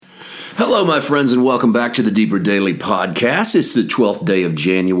Hello, my friends, and welcome back to the Deeper Daily Podcast. It's the 12th day of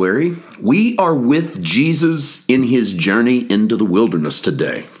January. We are with Jesus in his journey into the wilderness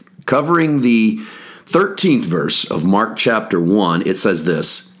today. Covering the 13th verse of Mark chapter 1, it says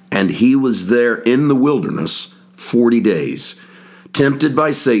this, "And he was there in the wilderness 40 days, tempted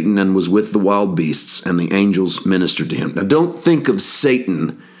by Satan, and was with the wild beasts, and the angels ministered to him." Now, don't think of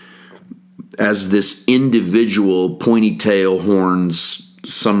Satan as this individual, pointy tail, horns,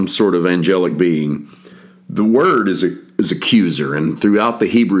 some sort of angelic being. The word is accuser, and throughout the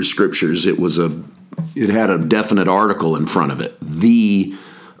Hebrew scriptures, it had a definite article in front of it, the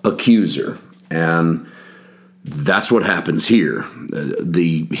accuser, and that's what happens here.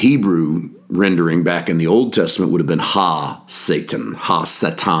 The Hebrew rendering back in the Old Testament would have been Satan,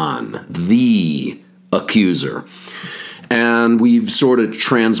 the accuser. And we've sort of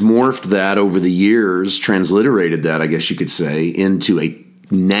transmorphed that over the years, transliterated that, I guess you could say, into a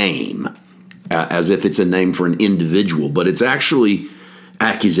name, as if it's a name for an individual, but it's actually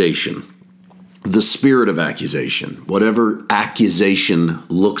accusation, the spirit of accusation, whatever accusation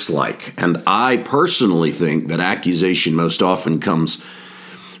looks like. And I personally think that accusation most often comes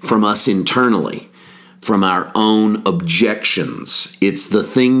from us internally, from our own objections. It's the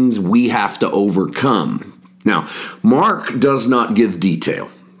things we have to overcome. Now, Mark does not give detail.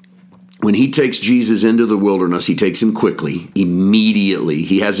 When he takes Jesus into the wilderness, he takes him quickly, immediately.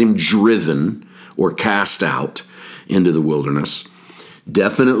 He has him driven or cast out into the wilderness,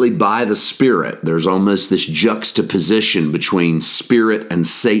 definitely by the Spirit. There's almost this juxtaposition between Spirit and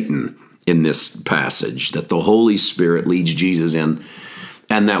Satan in this passage, that the Holy Spirit leads Jesus in,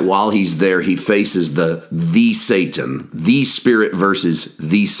 and that while he's there, he faces the Satan, the Spirit versus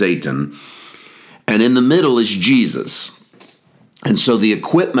the Satan. And in the middle is Jesus. And so the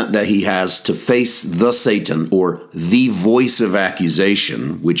equipment that he has to face the Satan, or the voice of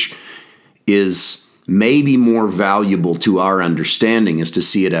accusation, which is maybe more valuable to our understanding, is to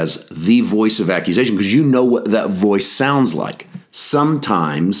see it as the voice of accusation, because you know what that voice sounds like.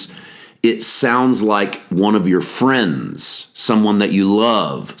 Sometimes it sounds like one of your friends, someone that you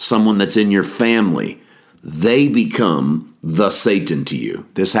love, someone that's in your family. They become the Satan to you.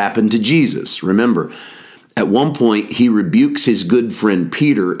 This happened to Jesus. Remember, at one point, he rebukes his good friend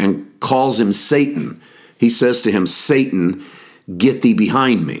Peter and calls him Satan. He says to him, "Satan, get thee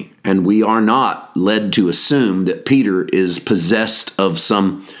behind me." And we are not led to assume that Peter is possessed of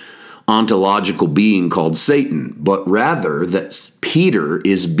some ontological being called Satan, but rather that Peter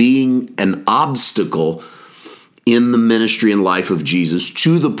is being an obstacle in the ministry and life of Jesus,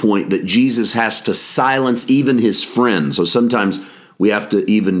 to the point that Jesus has to silence even his friends. So sometimes we have to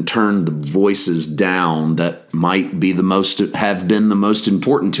even turn the voices down that might have been the most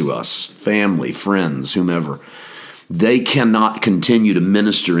important to us, family, friends, whomever. They cannot continue to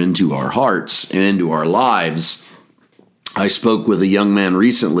minister into our hearts and into our lives. I spoke with a young man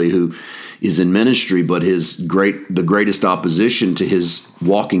recently who is in ministry, but the greatest opposition to his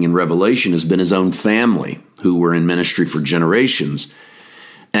walking in revelation has been his own family, who were in ministry for generations.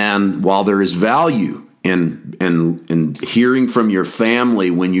 And while there is value in hearing from your family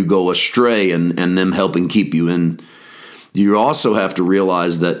when you go astray and them helping keep you in, you also have to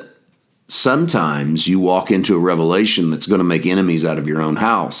realize that sometimes you walk into a revelation that's going to make enemies out of your own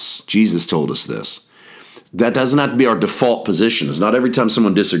house. Jesus told us this. That doesn't have to be our default position. It's not every time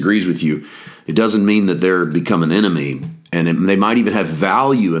someone disagrees with you, it doesn't mean that they're become an enemy. And they might even have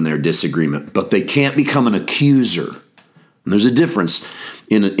value in their disagreement, but they can't become an accuser. And there's a difference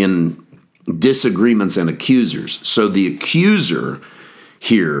in disagreements and accusers. So the accuser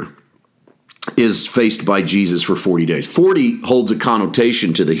here is faced by Jesus for 40 days. 40 holds a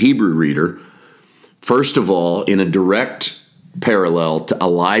connotation to the Hebrew reader, first of all, in a direct parallel to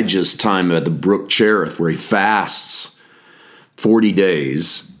Elijah's time at the brook Cherith, where he fasts 40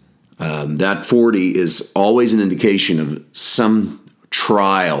 days. That 40 is always an indication of some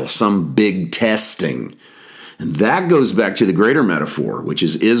trial, some big testing. And that goes back to the greater metaphor, which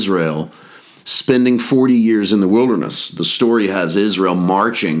is Israel spending 40 years in the wilderness. The story has Israel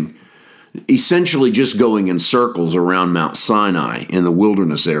marching, essentially just going in circles around Mount Sinai in the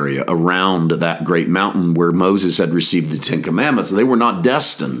wilderness area, around that great mountain where Moses had received the Ten Commandments. They were not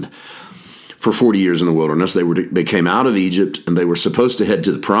destined for 40 years in the wilderness. They came out of Egypt, and they were supposed to head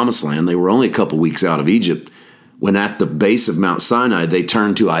to the Promised Land. They were only a couple weeks out of Egypt when at the base of Mount Sinai, they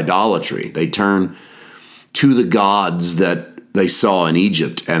turned to idolatry. They turned to the gods that they saw in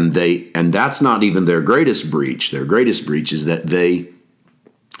Egypt, and that's not even their greatest breach. Their greatest breach is that they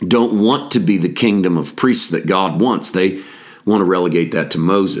don't want to be the kingdom of priests that God wants. They want to relegate that to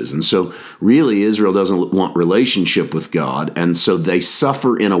Moses. And so really Israel doesn't want relationship with God, and so they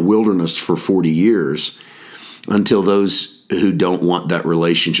suffer in a wilderness for 40 years until those who don't want that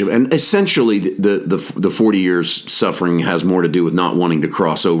relationship. And essentially the 40 years suffering has more to do with not wanting to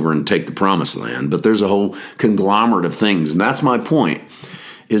cross over and take the promised land, but there's a whole conglomerate of things. And that's my point,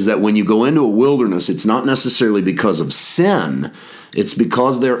 is that when you go into a wilderness, it's not necessarily because of sin. It's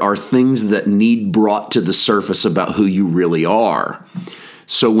because there are things that need brought to the surface about who you really are.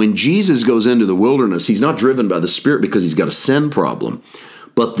 So when Jesus goes into the wilderness, he's not driven by the Spirit because he's got a sin problem.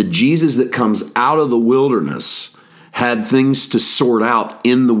 But the Jesus that comes out of the wilderness had things to sort out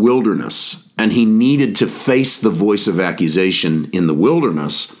in the wilderness. And he needed to face the voice of accusation in the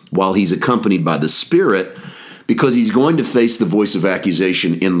wilderness while he's accompanied by the Spirit, because he's going to face the voice of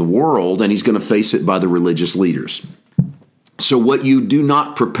accusation in the world, and he's going to face it by the religious leaders. So what you do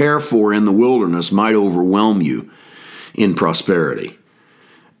not prepare for in the wilderness might overwhelm you in prosperity,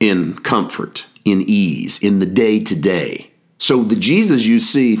 in comfort, in ease, in the day-to-day. So the Jesus you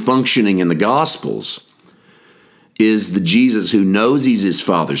see functioning in the Gospels is the Jesus who knows he's his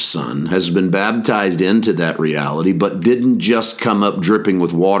Father's son, has been baptized into that reality, but didn't just come up dripping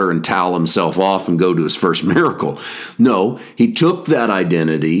with water and towel himself off and go to his first miracle. No, he took that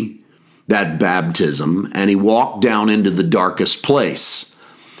identity, that baptism, and he walked down into the darkest place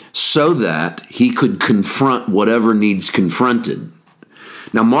so that he could confront whatever needs confronted.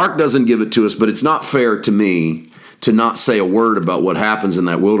 Now, Mark doesn't give it to us, but it's not fair to me to not say a word about what happens in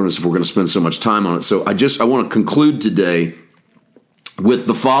that wilderness if we're going to spend so much time on it. So I want to conclude today with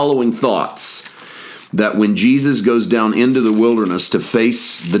the following thoughts: that when Jesus goes down into the wilderness to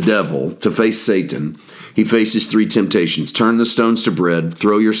face the devil, to face Satan, he faces three temptations: turn the stones to bread,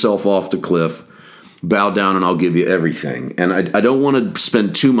 throw yourself off the cliff, bow down and I'll give you everything. And I don't want to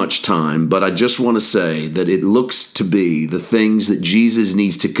spend too much time, but I just want to say that it looks to be the things that Jesus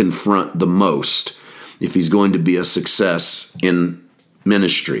needs to confront the most if he's going to be a success in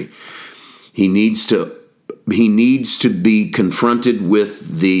ministry. He needs to be confronted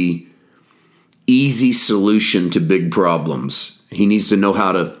with the easy solution to big problems. He needs to know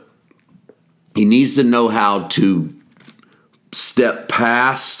how to step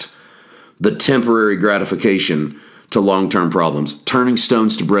past the temporary gratification to long-term problems. Turning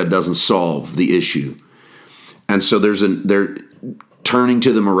stones to bread doesn't solve the issue. And so they're turning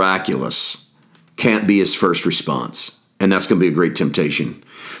to the miraculous can't be his first response. And that's going to be a great temptation.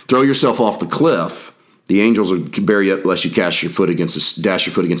 Throw yourself off the cliff. The angels will bear you up lest you dash your foot against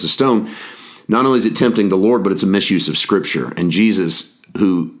a stone. Not only is it tempting the Lord, but it's a misuse of Scripture. And Jesus,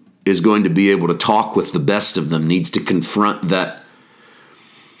 who is going to be able to talk with the best of them, needs to confront that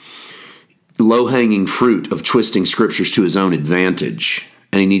low-hanging fruit of twisting Scriptures to his own advantage.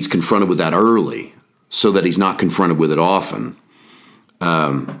 And he needs confronted with that early so that he's not confronted with it often.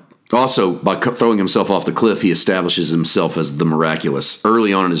 Also, by throwing himself off the cliff, he establishes himself as the miraculous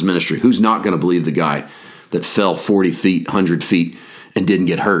early on in his ministry. Who's not going to believe the guy that fell 40 feet, 100 feet, and didn't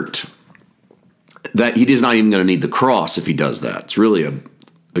get hurt? That he is not even going to need the cross if he does that. It's really an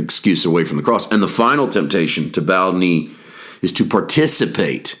excuse away from the cross. And the final temptation to bow knee is to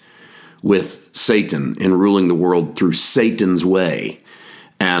participate with Satan in ruling the world through Satan's way.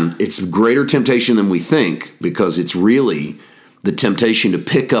 And it's a greater temptation than we think, because it's really the temptation to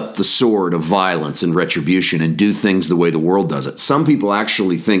pick up the sword of violence and retribution and do things the way the world does it. Some people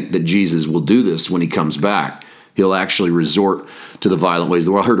actually think that Jesus will do this when he comes back. He'll actually resort to the violent ways.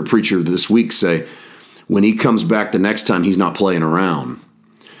 I heard a preacher this week say, when he comes back the next time, he's not playing around.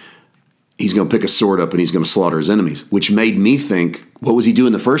 He's going to pick a sword up and he's going to slaughter his enemies, which made me think, what was he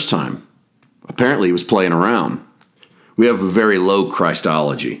doing the first time? Apparently he was playing around. We have a very low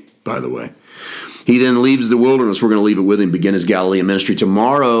Christology, by the way. He then leaves the wilderness. We're going to leave it with him, begin his Galilean ministry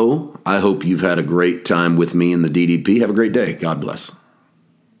tomorrow. I hope you've had a great time with me in the DDP. Have a great day. God bless.